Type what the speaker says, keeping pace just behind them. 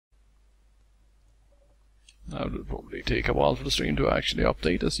That would probably take a while for the stream to actually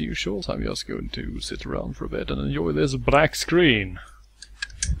update as usual, so I'm just going to sit around for a bit and enjoy this black screen.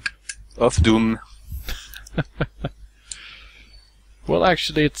 Of Doom. Well,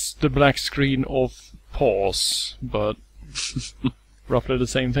 actually it's the black screen of pause, but roughly the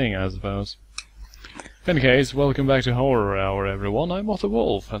same thing, I suppose. In any case, welcome back to Horror Hour, everyone. I'm Otto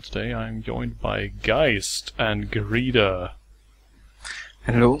Wolf, and today I'm joined by Geist and Greta.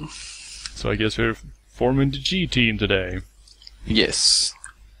 Hello. So I guess we're forming the G team today. Yes.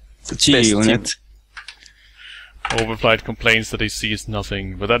 The G unit. Overflight complains that he sees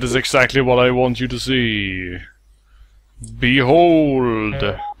nothing, but that is exactly what I want you to see. Behold!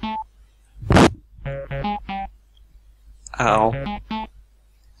 Ow.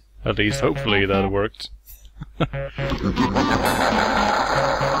 At least hopefully that worked. And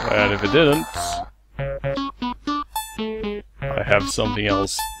if it didn't, I have something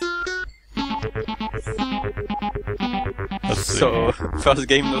else. Let's see. So, first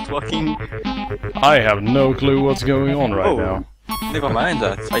game not working? I have no clue what's going on right now. Never mind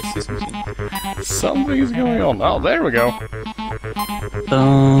that, I see something. Something is going on. Oh, there we go.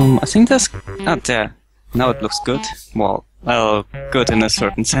 I think that's... Oh, there. Now it looks good. Well, good in a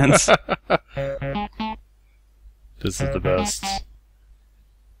certain sense. This is the best.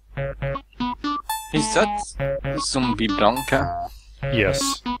 Is that Zombie Blanca?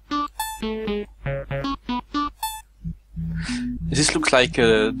 Yes. This looks like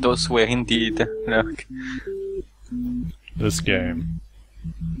those were indeed lurk. This game.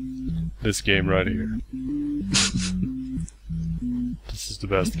 This game right here. This is the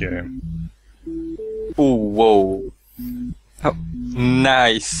best game. Oh, whoa. Oh.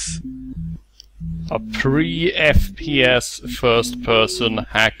 Nice. A pre-FPS first-person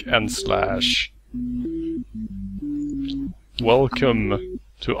hack and slash. Welcome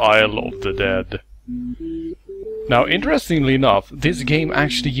to Isle of the Dead. Now, interestingly enough, this game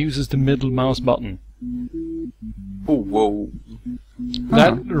actually uses the middle mouse button. Oh, whoa.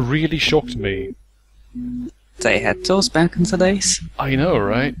 That really shocked me. They had those back in the days. I know,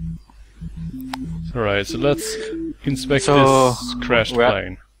 right? Alright, so let's inspect So, this crashed we are-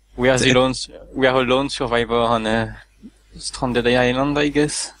 plane. We are a lone survivor on a stranded island, I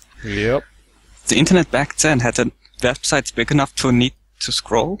guess. Yep. The internet back then had a website big enough to need to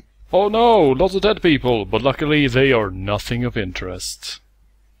scroll. Oh no, lots of dead people, but luckily they are nothing of interest.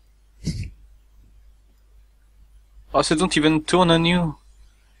 Oh, so don't even turn on you.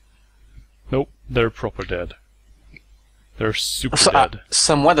 Nope, they're proper dead. They're super So, dead.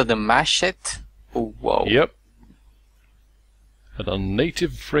 someone had a machete? Oh, wow. Yep. And a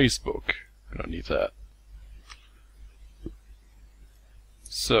native phrase book. I don't need that.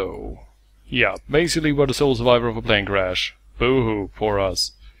 So, yeah, basically we're the sole survivor of a plane crash. Boo-hoo, poor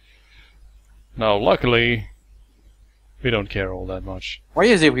us. Now, luckily, we don't care all that much. Why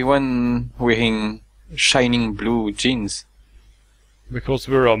is everyone wearing shining blue jeans? Because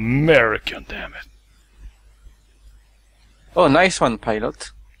we're American, damn it. Oh, nice one,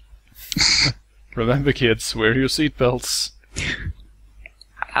 pilot. Remember, kids, wear your seatbelts.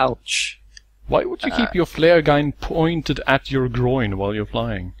 Ouch. Why would you keep your flare gun pointed at your groin while you're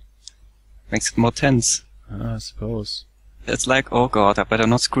flying? Makes it more tense. I suppose. It's like, oh god, I better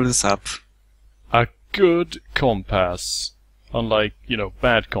not screw this up. A good compass. Unlike, you know,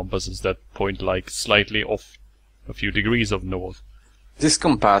 bad compasses that point like slightly off a few degrees of north. This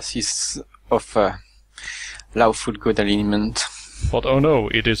compass is of lawful good alignment. But oh no,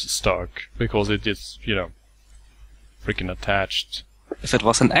 it is stuck. Because it is, you know, freaking attached. If it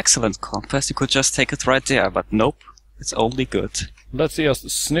was an excellent compass, you could just take it right there, but nope, it's only good. Let's just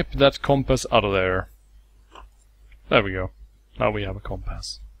snip that compass out of there. There we go. Now we have a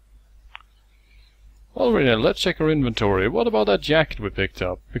compass. Alright then, let's check our inventory. What about that jacket we picked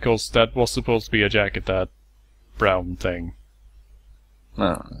up? Because that was supposed to be a jacket, that brown thing.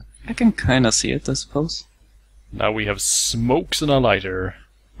 I can kinda see it, I suppose. Now we have smokes and a lighter.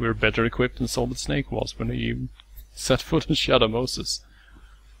 We're better equipped than Solid Snake was when he set foot in Shadow Moses.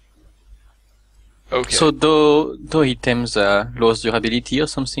 Okay. So, do items lose durability or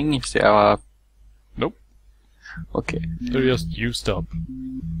something if they are... Nope. Okay. They're just used up.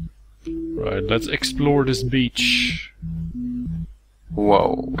 Right, let's explore this beach.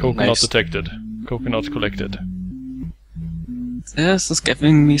 Whoa. Coconut Nice. detected. Coconut collected. This is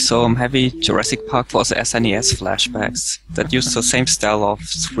giving me some heavy Jurassic Park for the SNES flashbacks that used the same style of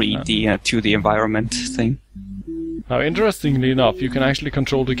 3D and 2D environment thing. Now, interestingly enough, you can actually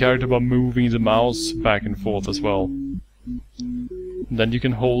control the character by moving the mouse back and forth as well. And then you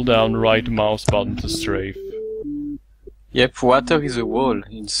can hold down right mouse button to strafe. Yep, water is a wall.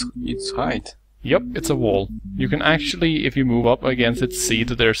 It's right. Yep, it's a wall. You can actually, if you move up against it, see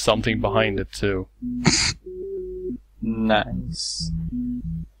that there's something behind it too. Nice.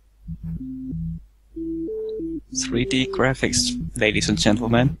 3D graphics, ladies and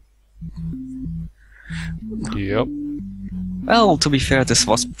gentlemen. Yep. Well, to be fair, this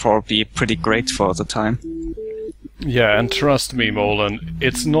was probably pretty great for the time. Yeah, and trust me, Molan,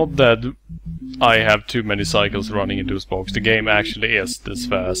 it's not that I have too many cycles running into this box. The game actually is this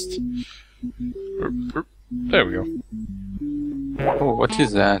fast. There we go. Oh, what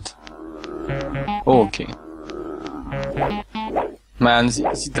is that? Oh, okay. Man,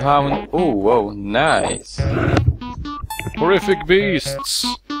 the down. Oh, whoa, nice. Horrific beasts!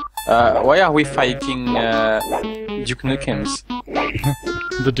 Why are we fighting Duke Nukems?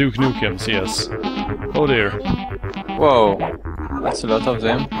 The Duke Nukems, yes. Oh dear. Whoa, that's a lot of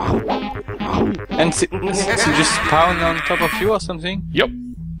them. And to just spawn on top of you or something? Yep.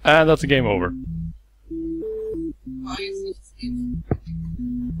 And that's a game over.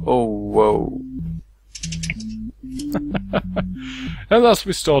 Oh, whoa. And thus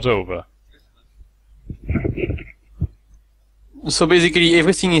we start over. So basically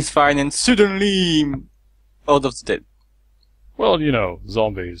everything is fine and suddenly out of the dead. Well, you know,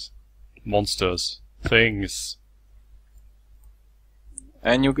 zombies, monsters, things.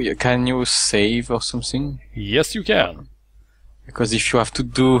 And can you save or something? Yes, you can. Because if you have to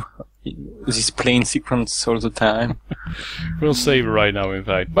do this plane sequence all the time. We'll save right now, in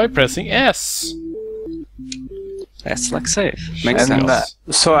fact, by pressing S. S like save. Makes And sense.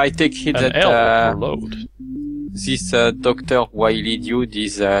 so I take it And that L for load. this Dr. Wiley dude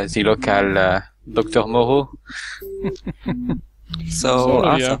is the local Dr. Moreau. So, Sort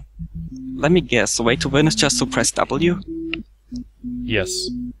of, Arthur, yeah. let me guess, the way to win is just to press W? Yes.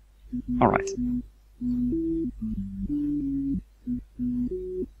 Alright.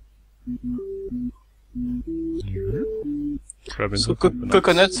 Grabbing So the coconuts.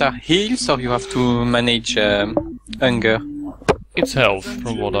 coconuts are heals, or you have to manage hunger? It's health,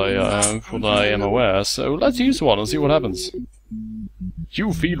 from what I am aware, so let's use one and see what happens.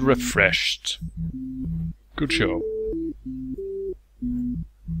 You feel refreshed. Good show.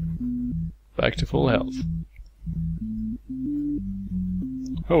 Back to full health.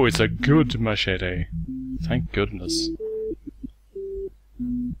 Oh, it's a good machete. Thank goodness.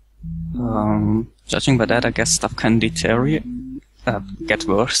 Judging by that, I guess stuff can deteriorate. Get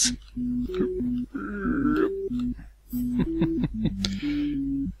worse.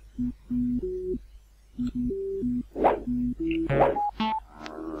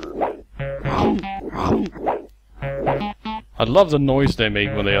 I love the noise they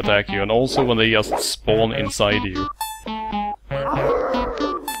make when they attack you, and also when they just spawn inside you.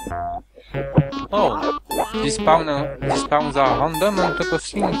 Oh, these spawns are random on top of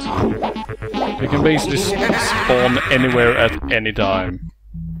things. You can basically spawn anywhere at any time.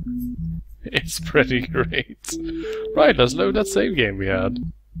 It's pretty great. Right, let's load that save game we had.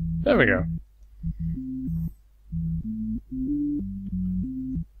 There we go.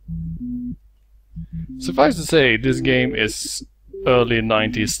 Suffice to say, this game is early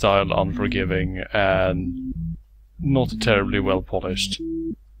 90s style unforgiving and not terribly well polished,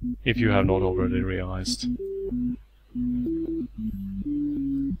 if you have not already realized.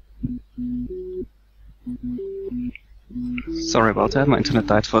 Sorry about that, my internet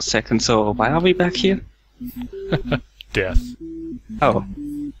died for a second, so why are we back here? Death. Oh.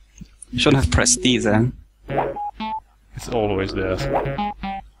 You shouldn't have pressed D then. It's always death.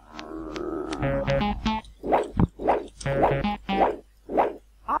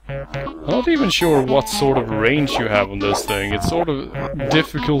 I'm not even sure what sort of range you have on this thing. It's sort of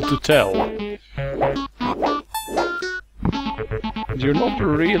difficult to tell. You're not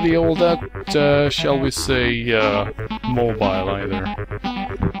really all that, shall we say, mobile either.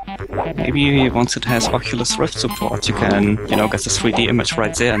 Maybe once it has Oculus Rift support, you can, you know, get the 3D image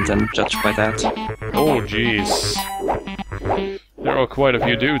right there and then judge by that. Oh jeez. There are quite a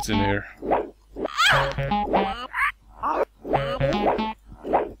few dudes in here.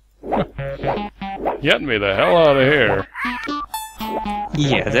 Get me the hell out of here.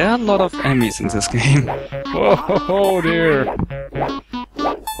 Yeah, there are a lot of enemies in this game. Oh dear.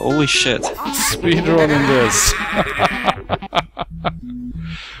 Holy shit. Speedrunning this.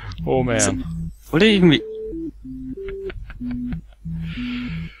 Oh man. What do you even mean?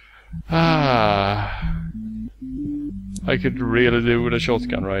 I could really do with a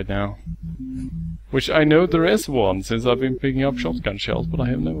shotgun right now. Which I know there is one, since I've been picking up shotgun shells, but I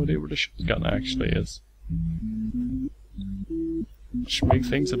have no idea where the shotgun actually is. Which makes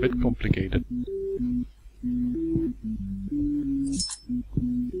things a bit complicated.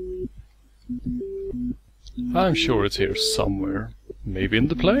 I'm sure it's here somewhere. Maybe in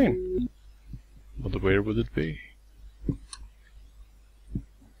the plane. But where would it be?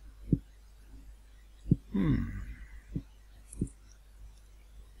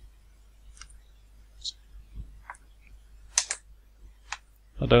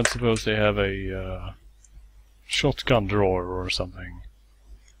 I don't suppose they have a shotgun drawer or something.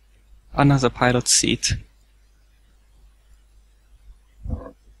 Another pilot's seat.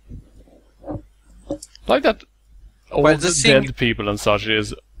 Like that, all Well, the the thing- dead people and such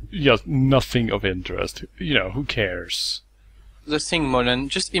is just nothing of interest. You know, who cares? The thing, Molan,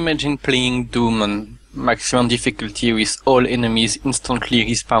 just imagine playing Doom on maximum difficulty with all enemies instantly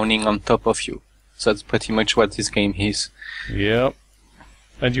respawning on top of you. So that's pretty much what this game is. Yep.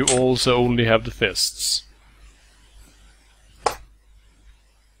 And you also only have the fists.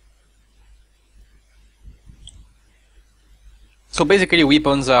 So basically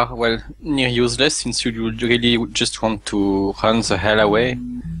weapons are, well, near useless since you really just want to run the hell away.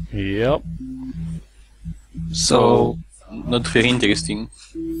 Yep. So, not very interesting.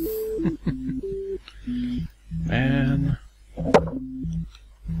 Man.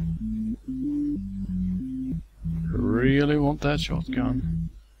 Really want that shotgun.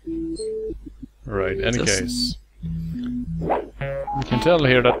 Right, any Just- case. You can tell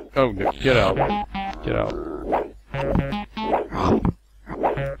here that... Oh, no, get out. Get out.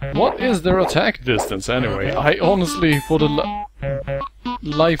 What is their attack distance anyway? I honestly, for the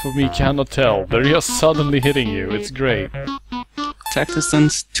life of me, cannot tell. They're just suddenly hitting you. It's great. Attack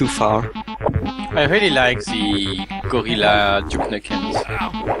distance, too far. I really like the gorilla Duke Nukens.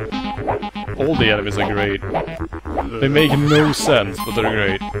 All the enemies are great. They make no sense, but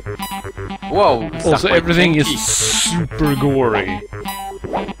they're great. Whoa! Also, quite everything is tanky. super gory.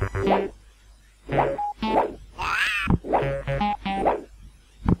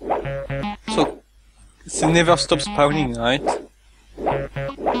 So, it never stops spawning, right?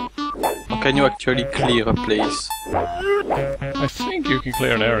 Or can you actually clear a place? I think you can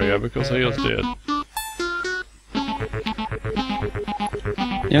clear an area, because I just did.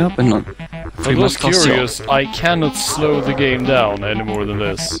 Yeah, but not. For those curious, I cannot slow the game down any more than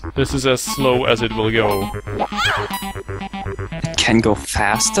this. This is as slow as it will go. Can go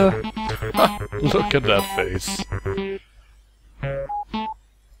faster? Look at that face.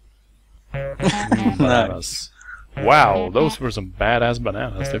 Bananas. Wow, those were some badass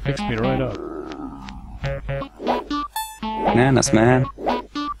bananas. They fixed me right up. Bananas, man.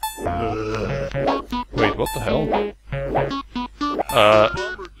 Wait, what the hell?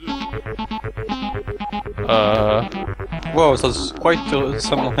 Whoa, so it's quite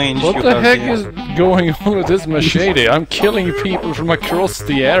some range What you the have heck here. is going on with this machete? I'm killing people from across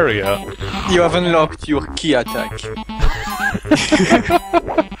the area. You have unlocked your key attack.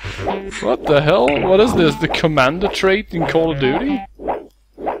 What the hell? What is this? The commander trait in Call of Duty?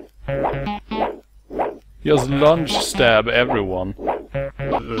 Just lunge stab everyone.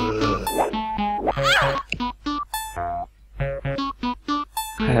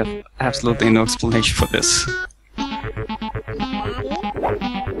 I have absolutely no explanation for this.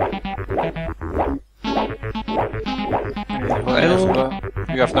 Well,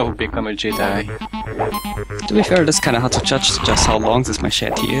 you have now become a Jedi. To be fair, it's kinda hard to judge just how long this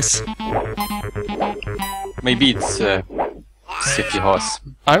machete is. Maybe it's Safety Horse.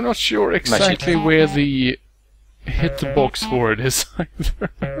 I'm not sure exactly where the hitbox for it is either.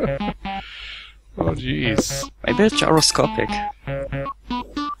 Oh jeez. Maybe it's gyroscopic.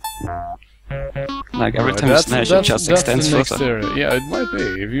 Like every time you smash, it just extends the next further. area. Yeah, it might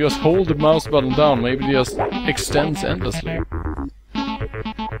be. If you just hold the mouse button down, maybe it just extends endlessly.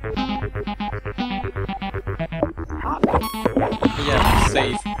 Yeah,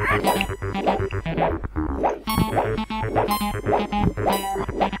 safe.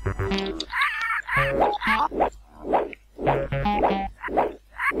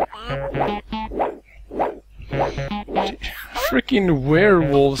 Freaking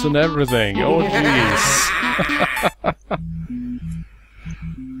werewolves and everything. Oh jeez.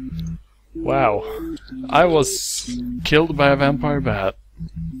 Wow. I was killed by a vampire bat.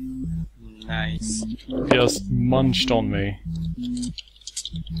 Nice. Just munched on me.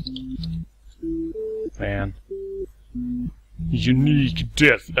 Man. Unique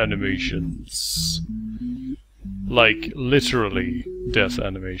death animations. Like, literally death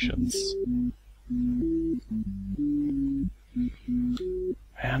animations.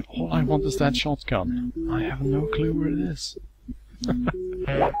 Man, all I want is that shotgun. I have no clue where it is.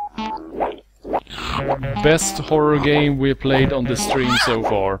 Best horror game we played on the stream so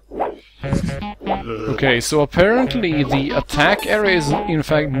far. Okay, so apparently the attack area is in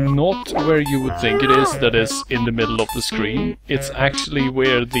fact not where you would think it is, that is in the middle of the screen. It's actually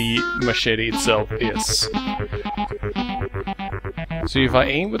where the machete itself is. So if I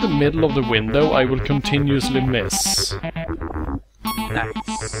aim with the middle of the window, I will continuously miss.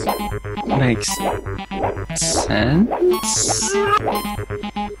 Nice. Makes sense.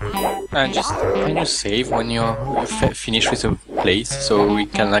 Just can you save when you're finished with a place so we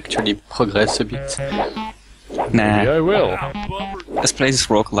can actually progress a bit? Nah, Yeah, I will. this place is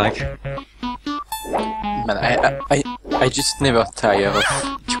roguelike. Man, I just never tire of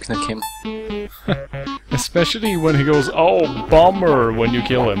Duke Nukem. Especially when he goes, "Oh, bummer," when you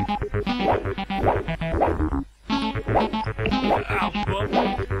kill him.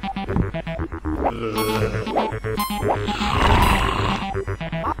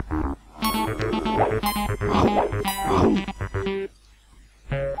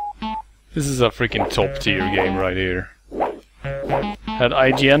 This is a freaking top tier game right here. Had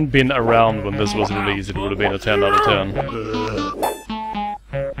IGN been around when this was released, it would have been a 10 out of 10.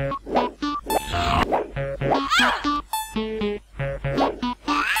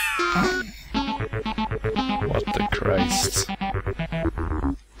 What the Christ.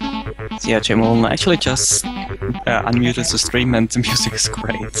 Yeah, Jamon, I actually just unmuted the stream and the music is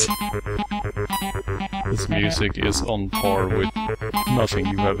great. This music is on par with nothing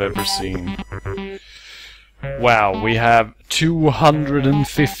you have ever seen. Wow, we have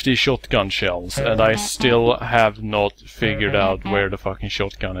 250 shotgun shells, and I still have not figured out where the fucking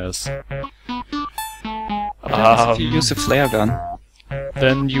shotgun is. If you use a flare gun.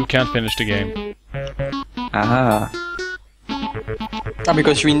 Then you can't finish the game. Aha. Ah,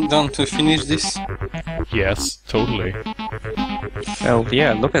 because you want to finish this? Yes, totally. Well,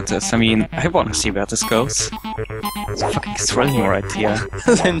 yeah, look at this. I mean, I wanna see where this goes. It's fucking thrilling right here.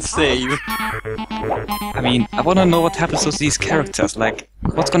 Then save. I mean, I wanna know what happens to these characters. Like,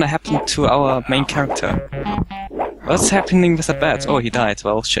 what's gonna happen to our main character? What's happening with the bat? Oh, he died.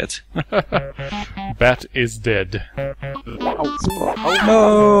 Well, shit. Bat is dead. Oh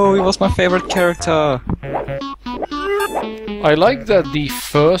no, he was my favorite character. I like that the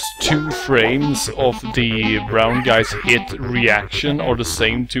first 2 frames of the brown guy's hit reaction are the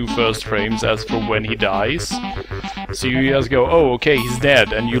same 2 first frames as for when he dies. So you just go, oh, okay, he's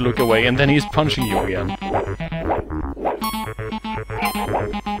dead, and you look away, and then he's punching you again.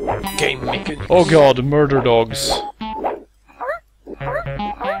 Game mechanics. Oh god, murder dogs.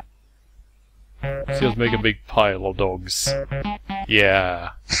 Let's just make a big pile of dogs.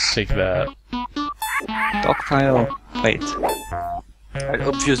 Yeah, take that. Dogpile. Wait. And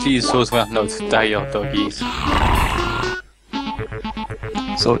obviously those were not dire doggies.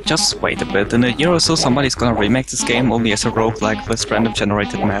 So just wait a bit. In a year or so, somebody's gonna remake this game only as a roguelike with random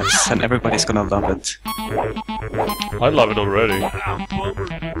generated maps, and everybody's gonna love it. I love it already.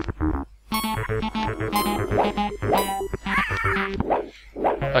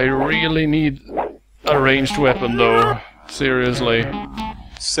 I really need a ranged weapon though. Seriously.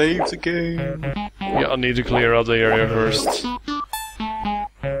 Save the game. Yeah, I need to clear out the area first.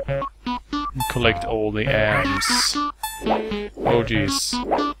 Collect all the amps. Oh jeez.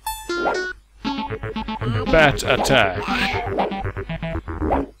 Bat attack.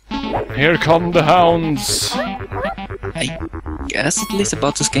 Here come the hounds! I guess at least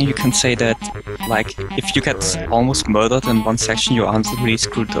about this game you can say that, like, if you get almost murdered in one section, you aren't really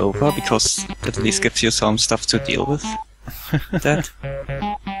screwed over, because it at least gives you some stuff to deal with. That.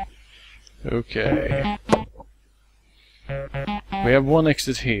 Okay. We have one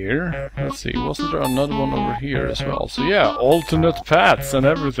exit here. Let's see, wasn't there another one over here as well? So yeah, alternate paths and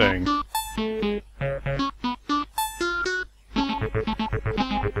everything.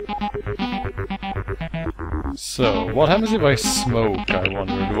 So, what happens if I smoke, I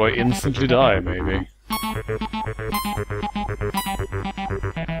wonder? Do I instantly die, maybe?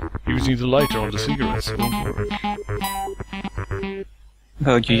 Using the lighter on the cigarettes won't work.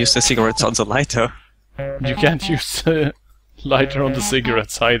 Oh, you use the cigarettes on the lighter. You can't use the lighter on the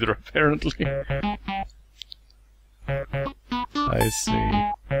cigarettes either, apparently. I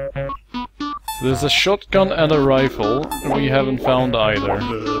see. So there's a shotgun and a rifle, and we haven't found either.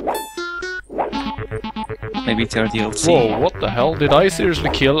 Maybe they're DLC. Whoa, what the hell? Did I seriously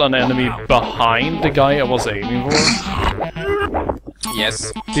kill an enemy behind the guy I was aiming for?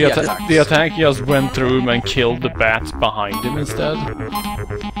 Yes. The attack just went through him and killed the bat behind him instead.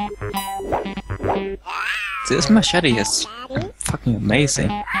 This machete is fucking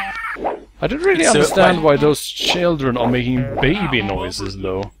amazing. I don't really understand why those children are making baby noises,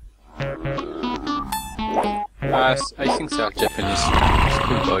 though. I think they are Japanese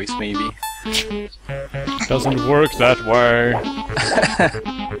schoolboys, maybe. Doesn't work that way.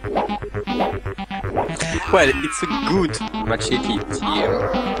 Well, it's a good machete team.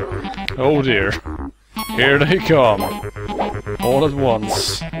 Oh dear. Here they come. All at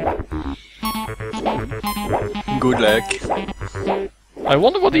once. Good luck. I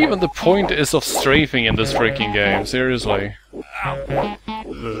wonder what even the point is of strafing in this freaking game, seriously.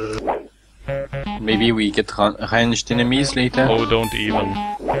 Maybe we get ranged enemies later. Oh, don't even.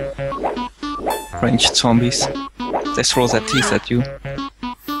 Ranged zombies. They throw their teeth at you.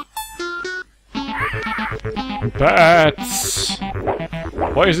 Bats!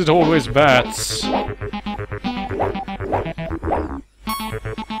 Why is it always bats?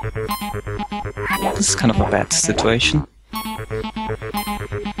 This is kind of a bad situation.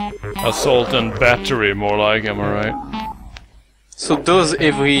 Assault and battery, more like, am I right? So does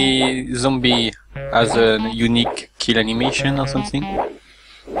every zombie has a unique kill animation or something?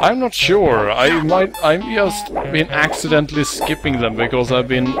 I'm not sure. I've just been accidentally skipping them because I've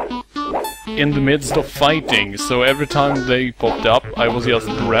been in the midst of fighting, so every time they popped up, I was just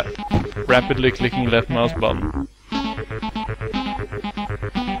rapidly clicking left mouse button.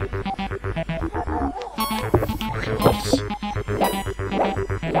 God.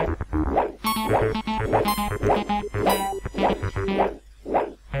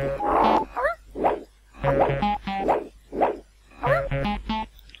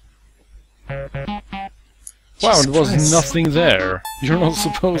 Wow, there was nothing there. You're not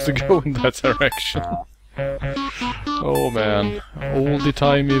supposed to go in that direction. Oh man,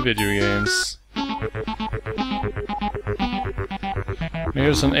 oldie-timey video games.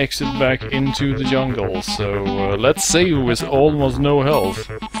 Here's an exit back into the jungle, so let's save with almost no health.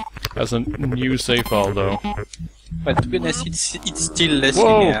 As a new save file though. But to be honest, it's still less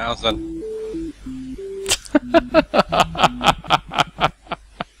Whoa. linear than...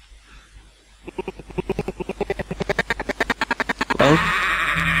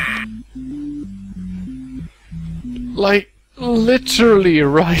 Like, literally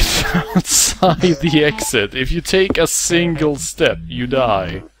right outside the exit. If you take a single step, you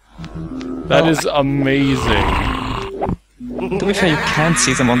die. That is amazing. To be fair, you can't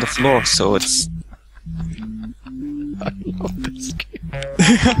see them on the floor, so it's... I love this game.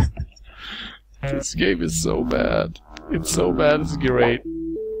 This game is so bad. It's so bad, it's great.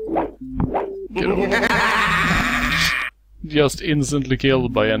 Get over. Just instantly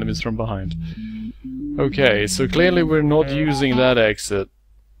killed by enemies from behind. Okay, so clearly we're not using that exit.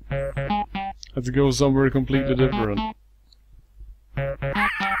 Let's go somewhere completely different.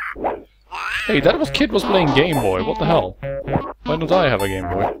 Hey, that kid was playing Game Boy, what the hell? Why don't I have a Game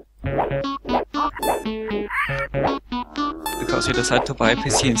Boy? because you decided to buy a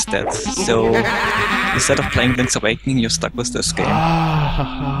PC instead. So instead of playing Link's Awakening, you're stuck with this game.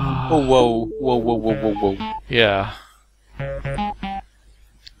 Oh, whoa. Yeah. I'm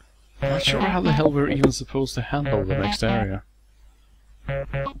not sure how the hell we're even supposed to handle the next area.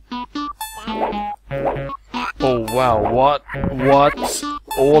 Oh wow, what?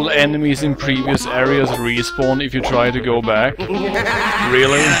 All enemies in previous areas respawn if you try to go back?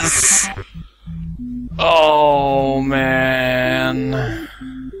 Really? Yes. Oh man.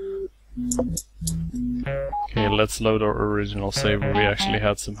 Okay, let's load our original save where we actually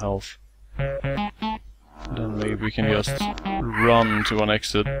had some health. Then maybe we can just run to an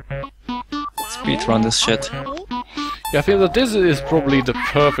exit. Speedrun this shit. Yeah, I feel that this is probably the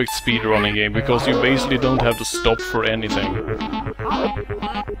perfect speedrunning game, because you basically don't have to stop for anything.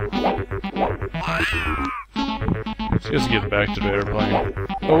 Let's just get back to the airplane.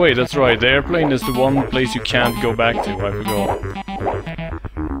 Oh wait, that's right, the airplane is the one place you can't go back to, I forgot.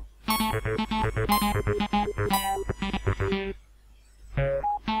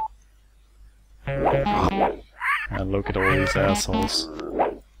 And look at all these assholes.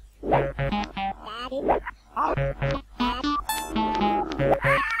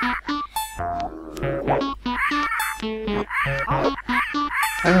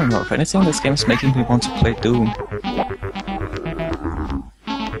 I don't know, if anything, this game's making me want to play Doom.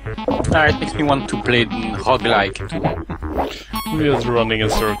 It makes me want to play roguelike too. We're just running in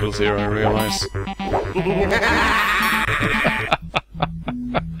circles here, I realize.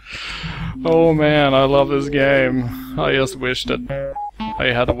 Oh man, I love this game. I just wish that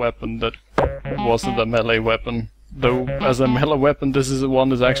I had a weapon that wasn't a melee weapon. Though, as a melee weapon, this is the one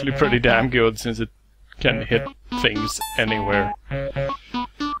that's actually pretty damn good, since it can hit things anywhere.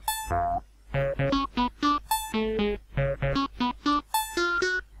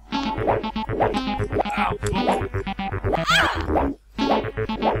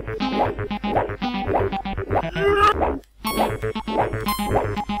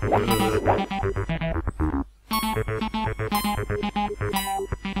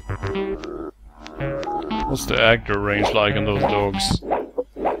 What's the actor range like on those dogs?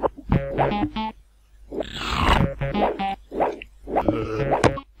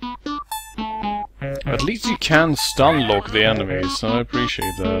 At least you can stun lock the enemies, so I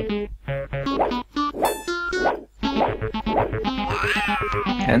appreciate that.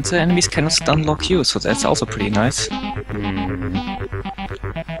 And the enemies cannot stun lock you, so that's also pretty nice.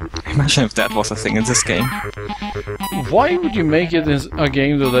 Imagine if that was a thing in this game. Why would you make it a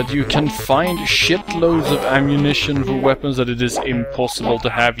game though that you can find shitloads of ammunition for weapons that it is impossible to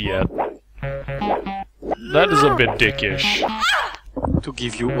have yet? That is a bit dickish. To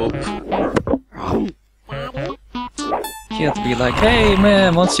give you hope. You have to be like, hey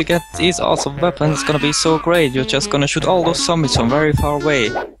man, once you get these awesome weapons, it's gonna be so great, you're just gonna shoot all those zombies from very far away.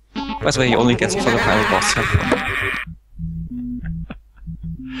 By the way, he only gets for the final boss.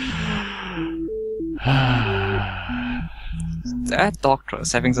 That doctor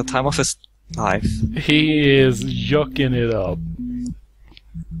is having the time of his life. He is yucking it up.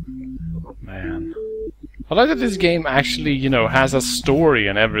 Man. I like that this game actually, you know, has a story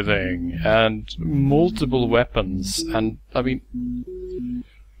and everything, and multiple weapons, and, I mean...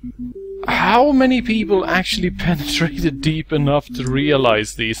 How many people actually penetrated deep enough to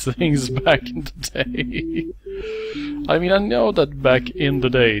realize these things back in the day? I mean, I know that back in the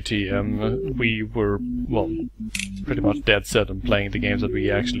day, TM, we were, well, pretty much dead set on playing the games that we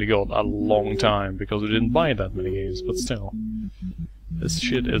actually got a long time, because we didn't buy that many games, but still. This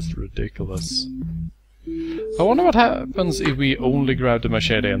shit is ridiculous. I wonder what happens if we only grab the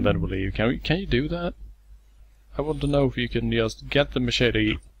machete and then we leave. Can you do that? I want to know if you can just get the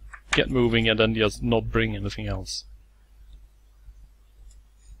machete, get moving, and then just not bring anything else.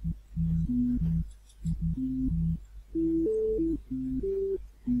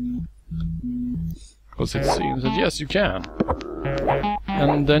 Because it seems that yes, you can.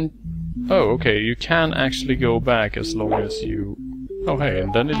 And then... Oh, okay, you can actually go back as long as you... Oh hey,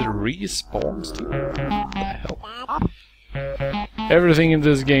 and then it respawns. What the hell? Everything in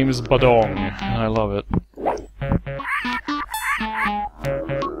this game is badong, and I love it.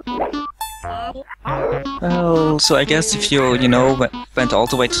 Well, so I guess if you know, went all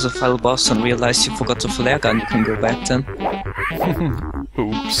the way to the final boss and realized you forgot the flare gun, you can go back then.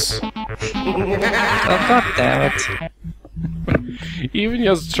 Oops. Oh god damn it. Even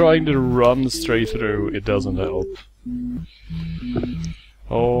just trying to run straight through, it doesn't help.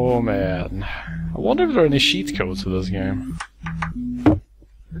 Oh man. I wonder if there are any cheat codes for this game.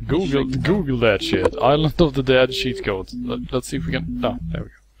 Google that shit. Island of the Dead cheat codes. Let's see if we can... Oh, there we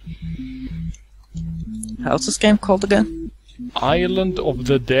go. How's this game called again? Island of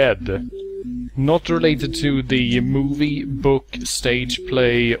the Dead. Not related to the movie, book, stage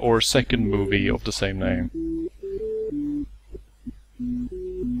play, or second movie of the same name.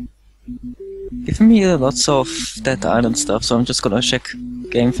 Giving me lots of Dead Island stuff, so I'm just gonna check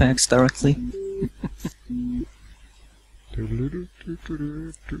game facts directly.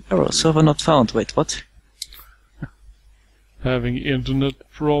 Error, server not found. Wait, what? Having internet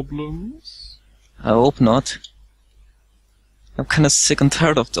problems? I hope not. I'm kinda sick and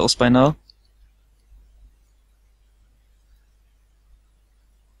tired of those by now.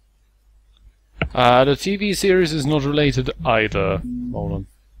 The TV series is not related either. Hold on.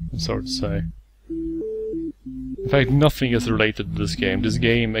 I'm sorry to say. In fact, nothing is related to this game. This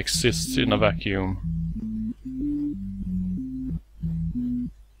game exists in a vacuum.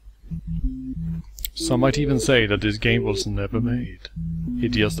 Some might even say that this game was never made.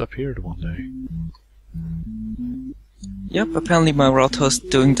 It just appeared one day. Yep, apparently my router is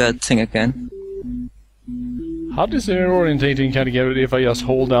doing that thing again. How does the orientating kind of get it if I just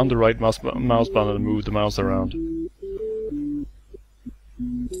hold down the right mouse button and move the mouse around?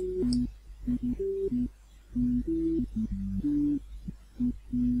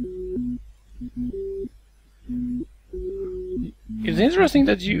 It's interesting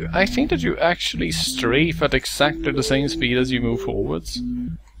that I think that you actually strafe at exactly the same speed as you move forwards.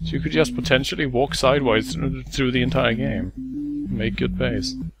 So you could just potentially walk sideways through the entire game. Make good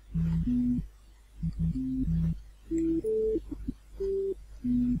pace.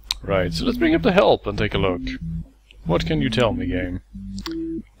 Right, so let's bring up the help and take a look. What can you tell me, game?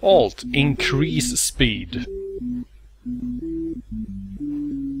 Alt, increase speed.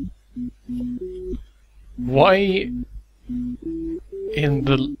 Why in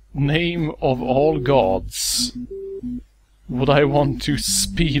the name of all gods would I want to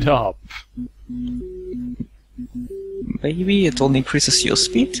speed up? Maybe it only increases your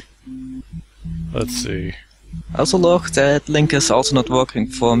speed? Let's see. I also looked that link is also not working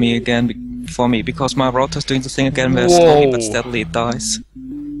for me again, because my router is doing the thing again where slowly but steadily it dies.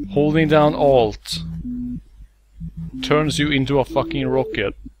 Holding down Alt turns you into a fucking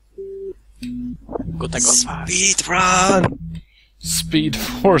rocket. Speed run! Speed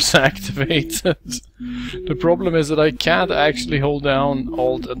force activated. The problem is that I can't actually hold down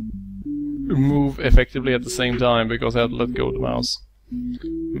Alt and move effectively at the same time because I have to let go of the mouse.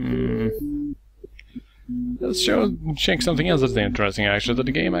 Let's check something else that's interesting actually, that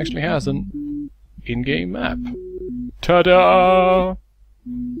the game actually has an in-game map. Ta-da!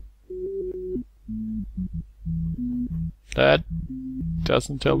 That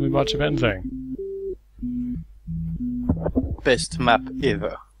doesn't tell me much of anything. Best map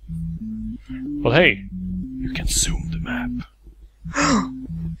ever. Well, hey, you can zoom the map.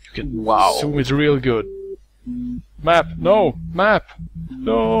 You can Wow. zoom it real good. Map, no, map,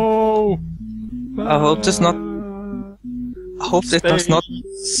 no. I hope this not. I hope it does not.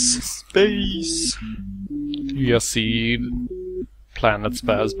 Space. You just see planets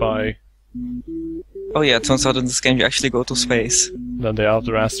pass by. Oh yeah, it turns out in this game you actually go to space. Then the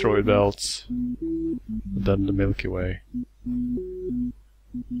outer asteroid belts. Then the Milky Way.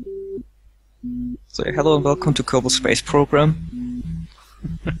 So hello and welcome to Kerbal Space Program.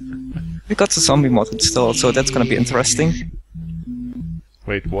 We got the zombie mod installed, so that's gonna be interesting.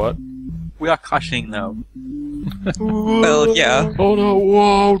 Wait, what? We are crashing now. Well, yeah. Oh no,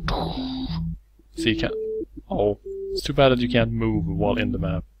 whoa! So you can't... Oh, it's too bad that you can't move while in the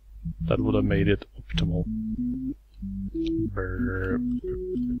map. That would have made it optimal.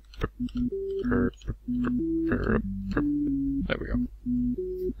 There we go.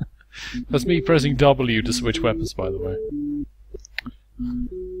 That's me pressing W to switch weapons, by the way.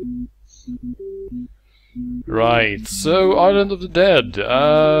 Right, so Island of the Dead.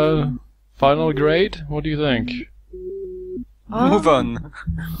 Final grade? What do you think? Move on.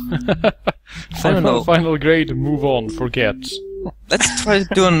 don't know. Final grade, move on, forget. Let's try to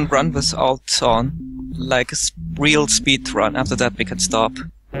do a run with Alt on. Like a real speed run. After that we can stop.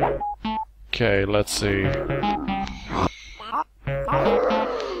 Okay, let's see.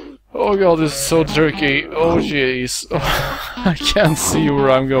 Oh god, this is so tricky. Oh jeez. I can't see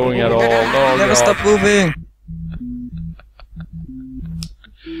where I'm going at all. Oh Never god. stop moving!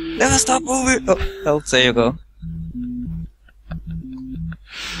 Never stop moving! Oh, well, there you go.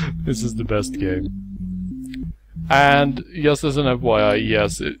 This is the best game. And just as an FYI,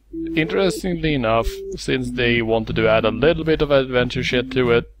 yes, interestingly enough, since they wanted to add a little bit of adventure shit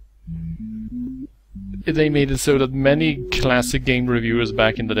to it, they made it so that many classic game reviewers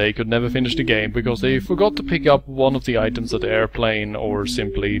back in the day could never finish the game because they forgot to pick up one of the items at the airplane, or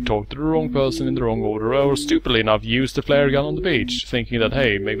simply talked to the wrong person in the wrong order, or stupidly enough used the flare gun on the beach, thinking that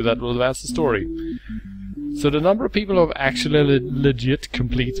hey, maybe that will advance the story. So the number of people who have actually legit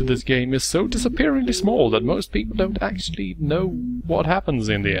completed this game is so disappearingly small that most people don't actually know what happens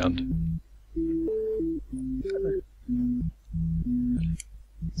in the end.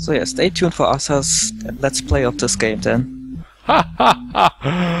 So yeah, stay tuned for Asa's Let's Play of this game then. Ha ha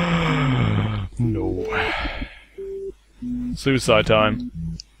ha! No. Suicide time.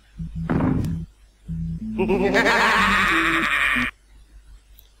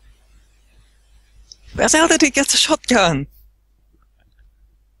 Where the hell did he get the shotgun?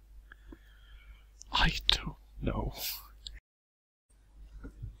 I don't know.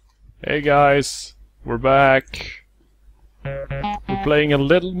 Hey guys, we're back. We're playing a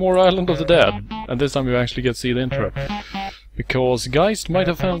little more Island of the Dead, and this time you actually get to see the intro. Because Geist might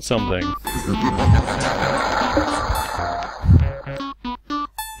have found something.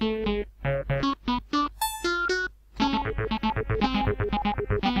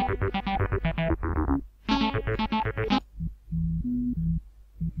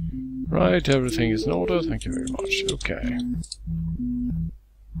 Right, everything is in order, thank you very much. Okay.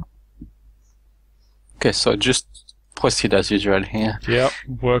 Okay, so just proceed as usual here. Yeah,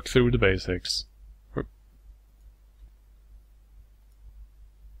 work through the basics.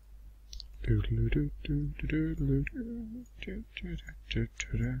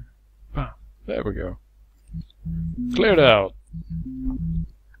 Ah, there we go. Cleared out.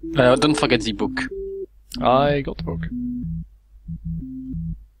 Don't forget the book. I got the book.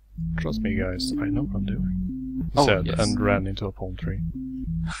 Trust me, guys, I know what I'm doing. He Oh, said, yes. and ran into a palm tree.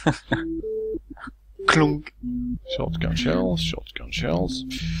 Clunk. Shotgun shells, shotgun shells.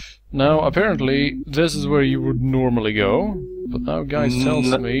 Now, apparently, this is where you would normally go, but now guys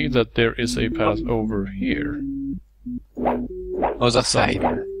tells me that there is a path over here. Other side.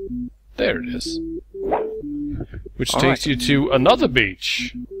 Somewhere. There it is. Which All takes right. you to another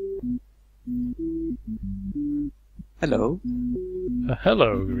beach. Hello.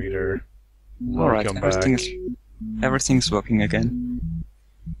 Hello, greeter. Alright, Welcome back. everything's working again.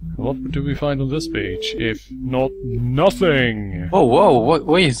 What do we find on this page? If not nothing! Oh, whoa,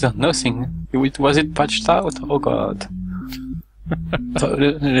 why is there nothing? Was it patched out? Oh god. So,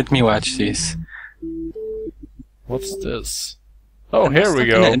 let me watch this. What's this? Oh, And here there's we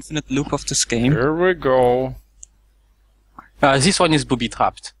not an go. infinite loop of this game. Here we go. This one is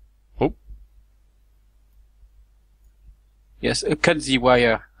booby-trapped. Oh. Yes, cut the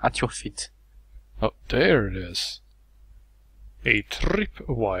wire at your feet. Oh, there it is. A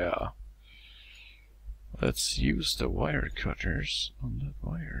tripwire. Let's use the wire cutters on that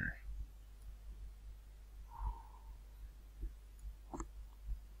wire.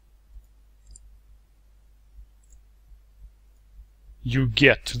 You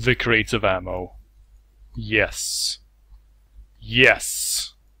get the crates of ammo. Yes.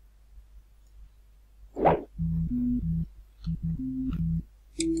 Yes.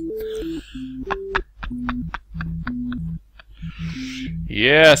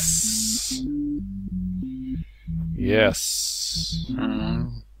 Yes. Yes.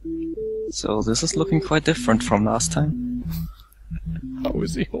 So this is looking quite different from last time. How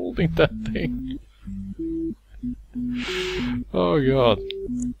is he holding that thing? Oh god.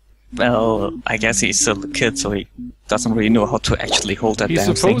 Well, I guess he's still a kid, so he doesn't really know how to actually hold that He's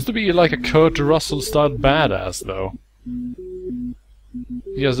damn supposed thing. to be like a Kurt Russell style badass, though.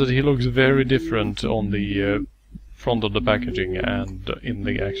 Yes, that he looks very different on the front of the packaging and in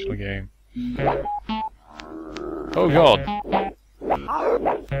the actual game. Oh god.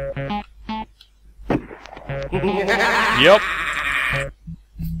 Yep.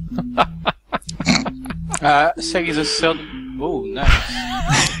 There is a third... Oh, nice.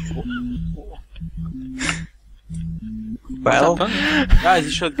 Well, What happened? The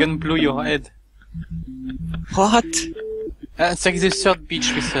shotgun blew your head. what? There is a third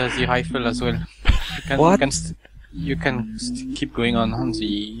beach with the rifle as well. What? You can keep going on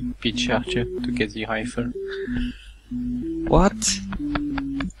the beach archer to get the rifle. What?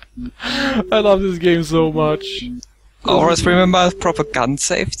 I love this game so much. Always remember proper gun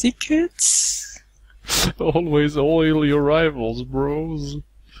safety, kids? Always oil your rifles, bros.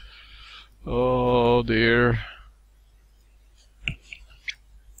 Oh dear.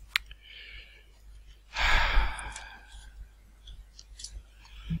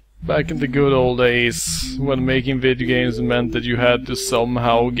 Back in the good old days, when making video games meant that you had to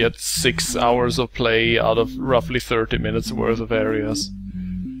somehow get 6 hours of play out of roughly 30 minutes worth of areas.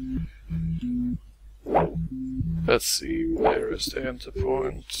 Let's see, where is the enter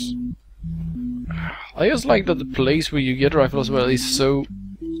point? I just like that the place where you get rifle as well is so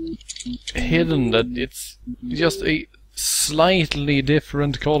hidden that it's just a slightly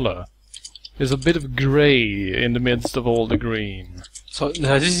different color. There's a bit of grey in the midst of all the green. So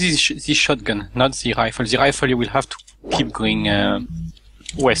this is the shotgun, not the rifle. The rifle you will have to keep going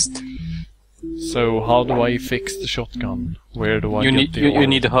west. So how do I fix the shotgun? Where do I You get need the oil? you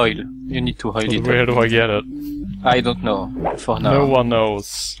need oil. You need to oil it. Where do I get it? I don't know for now. No one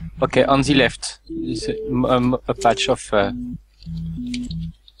knows. Okay, on the left is a patch of.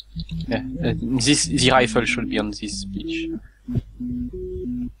 The rifle should be on this beach.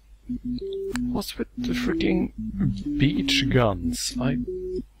 What's with the freaking beach guns?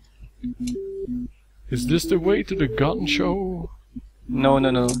 Is this the way to the gun show? No.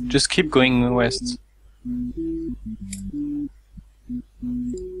 Just keep going west.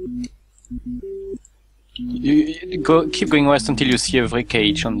 You keep going west until you see every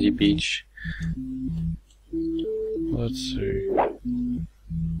cage on the beach. Let's see.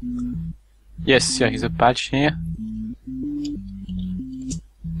 Yes, there is a patch here.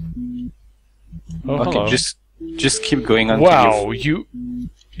 Oh, Okay, hello. just keep going until Wow, you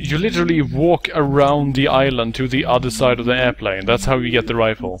literally walk around the island to the other side of the airplane. That's how you get the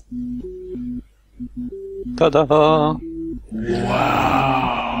rifle. Ta-da!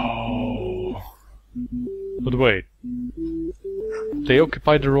 Wow. But wait. They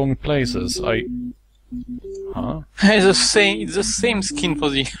occupy the wrong places. Huh? It's the same skin for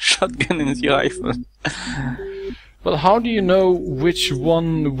the shotgun and the rifle. But how do you know which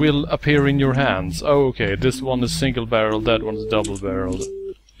one will appear in your hands? Oh, okay, this one is single barrel, that one is double barreled.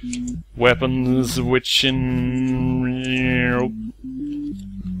 Weapons which in...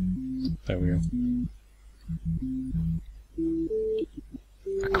 There we go.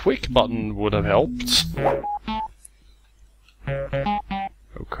 A quick button would have helped.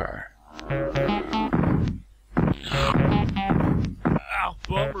 Okay. Ow,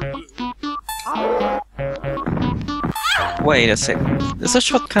 bummer. Wait a second. Is a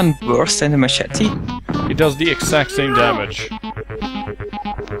shotgun worse than a machete? It does the exact same damage.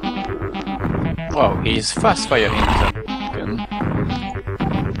 Wow, he's fast firing the gun.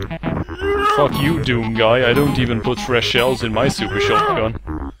 fuck you, Doom guy. I don't even put fresh shells in my super shotgun.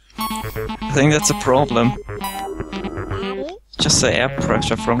 I think that's a problem. Just the air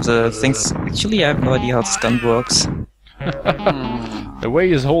pressure from the things. Actually, I have no idea how this gun works. The way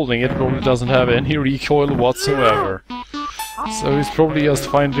he's holding it probably doesn't have any recoil whatsoever. So he's probably just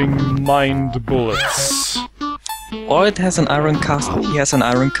finding mined bullets. Or it has an iron cast. He has an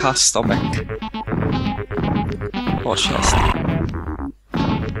iron cast stomach. Or chest.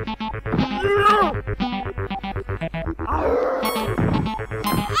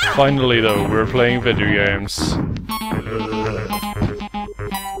 Finally though, we're playing video games.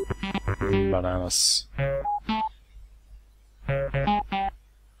 Bananas.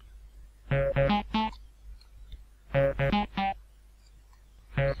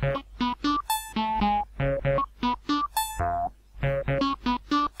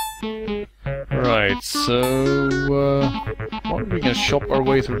 Right, so why don't we can shop our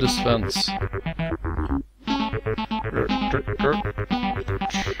way through this fence?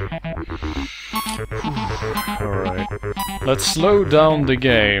 Alright. Let's slow down the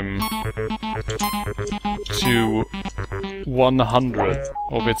game to 100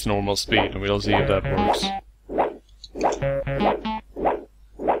 of its normal speed and we'll see if that works.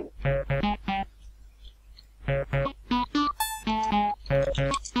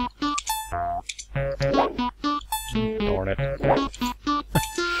 Darn it.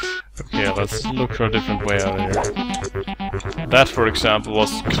 Okay, let's look for a different way out of here. That, for example,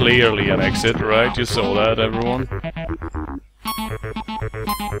 was clearly an exit, right? You saw that, everyone?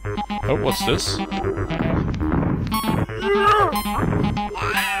 Oh, what's this?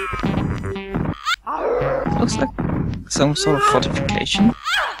 Looks like some sort of fortification.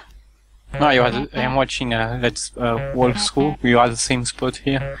 No, I am watching Let's walkthrough. We are at the same spot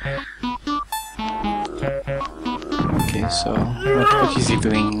here. Okay, so what is he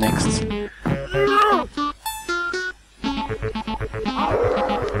doing next?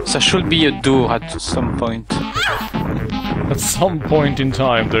 There should be a door at some point. At some point in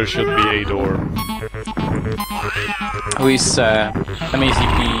time, there should be a door. With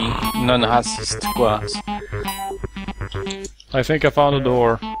amazingly non-racist words. I think I found a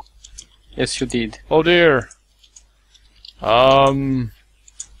door. Yes, you did. Oh dear.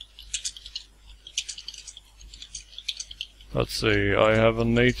 Let's see, I have a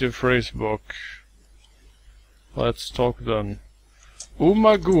native phrase book. Let's talk then.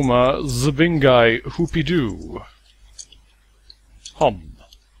 Umaguma zbingai hoopidoo. Hum.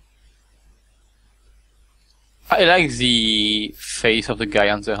 I like the face of the guy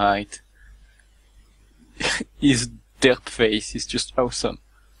on the right. His dirt face is just awesome.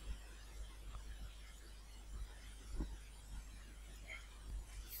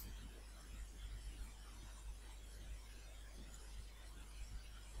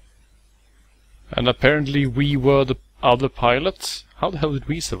 And apparently we were the other pilots? How the hell did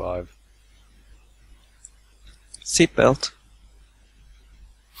we survive? Seatbelt.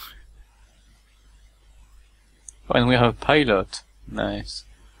 When we have a pilot. Nice.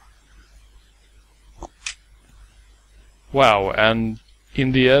 Wow, and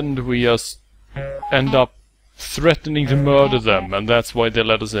in the end we just end up threatening to murder them, and that's why they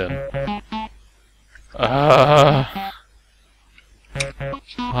let us in.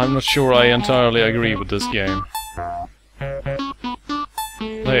 I'm not sure I entirely agree with this game.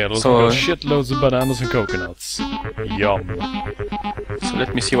 Hey, let's So, go shitloads of bananas and coconuts. Yum. So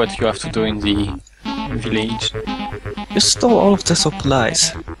let me see what you have to do in the village. You stole all of the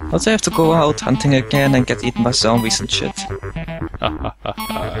supplies. Now they have to go out hunting again and get eaten by zombies and shit.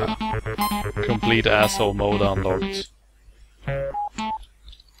 Complete asshole mode unlocked.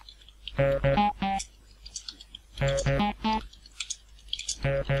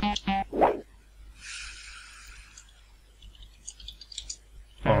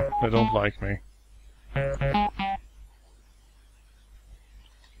 Oh, they don't like me.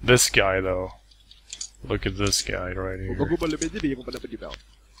 This guy, though. Look at this guy right here.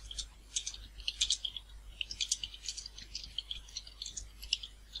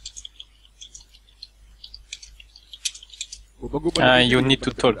 You need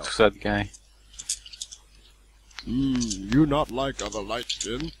to talk to that guy. You not like other light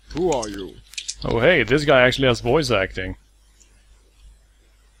skin? Who are you? Oh hey, this guy actually has voice acting.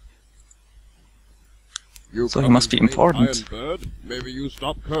 You So he must be come from important. Iron Bird? Maybe you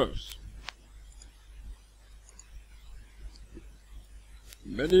stop curse.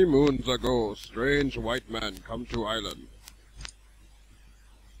 Many moons ago, strange white men come to island.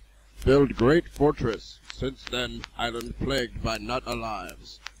 Build great fortress. Since then, island plagued by not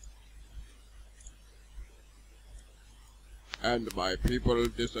alives. And my people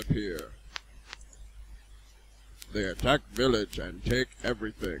disappear. They attack village and take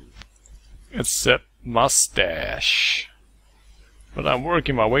everything. Except mustache. But I'm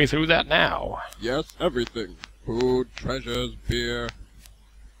working my way through that now. Yes, everything. Food, treasures, beer.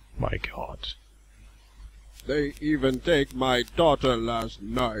 My god. They even take my daughter last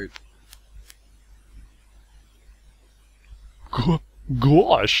night.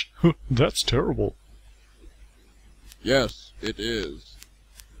 Gosh, that's terrible. Yes, it is.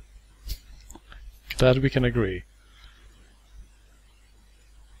 That we can agree.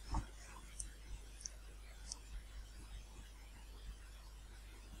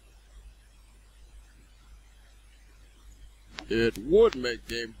 It would make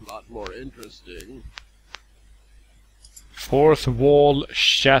game plot more interesting. Fourth wall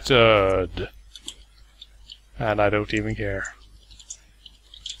shattered. And I don't even care.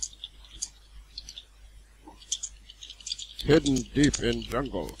 Hidden deep in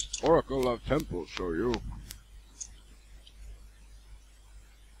jungle. Oracle of Temple show you.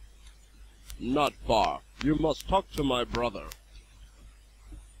 Not far. You must talk to my brother.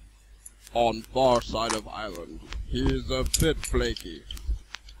 On far side of island. He's a bit flaky.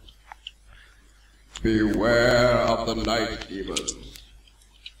 Beware of the night demons.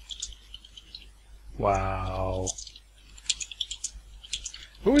 Wow.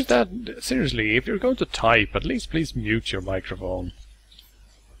 Who is that? Seriously, if you're going to type, at least please mute your microphone.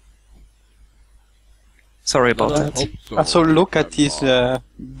 Sorry about I that. hope so. Also look at his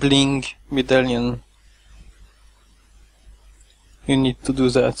bling medallion. You need to do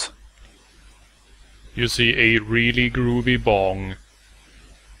that. You see a really groovy bong.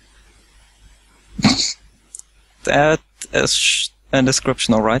 That is a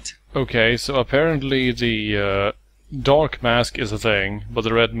description, alright? Okay, so apparently the dark mask is a thing, but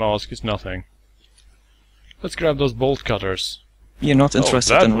the red mask is nothing. Let's grab those bolt cutters. You're not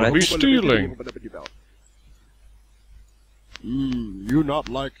interested that in would red? be stealing. You not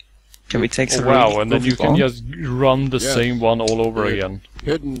like Can we take Oh, some wow, really and then you groovy can bong? just run the Yes. same one all over Yeah. again.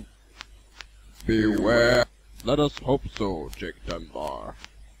 hidden? Beware. Let us hope so, Jake Dunbar.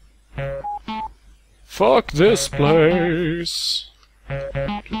 Fuck this place! There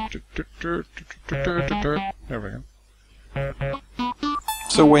we go.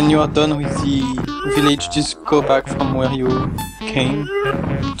 So when you are done with the village, just go back from where you came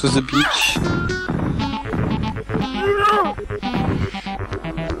to the beach.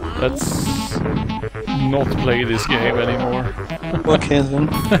 Let's not play this game anymore. Okay then.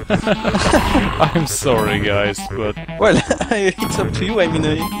 I'm sorry guys, but Well, it's up to you. I mean,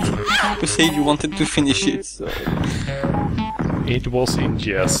 you said you wanted to finish it, so... it was in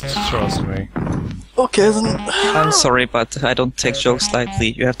jest, trust me. Okay then. I'm sorry, but I don't take jokes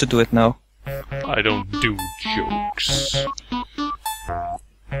lightly. You have to do it now. I don't do jokes.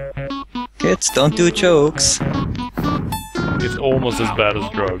 Kids, don't do jokes. It's almost as bad as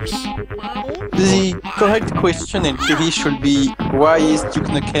drugs. The correct question, LKV, should be why is Duke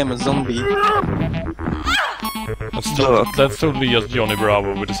Nukem a zombie? That's totally just Johnny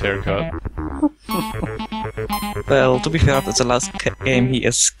Bravo with his haircut. Well, to be fair, after the last game, he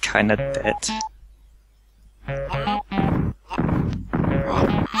is kinda dead.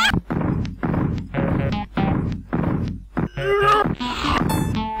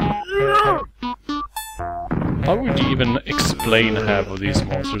 How would you even explain half of these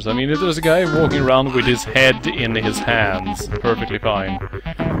monsters? I mean, if there's a guy walking around with his head in his hands, perfectly fine.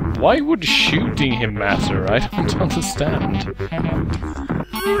 Why would shooting him matter? I don't understand.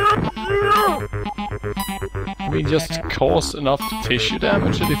 I mean, just cause enough tissue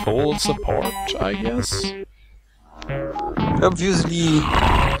damage that it falls apart, I guess? Obviously...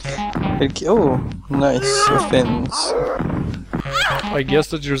 Oh, nice offense. I guess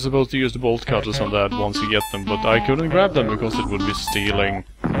that you're supposed to use the bolt cutters on that once you get them, but I couldn't grab them because it would be stealing.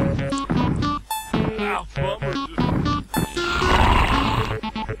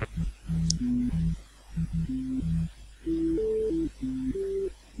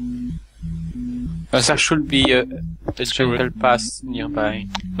 There should be a Screw it. gentle path nearby.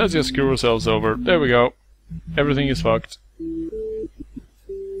 Let's just screw ourselves over. There we go. Everything is fucked.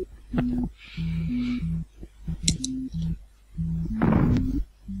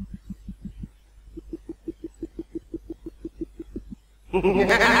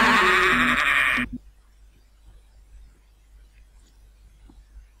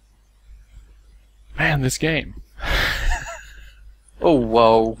 Man, this game. Oh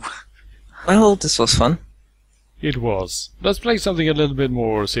wow. Well, this was fun. It was. Let's play something a little bit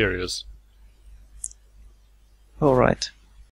more serious. Alright.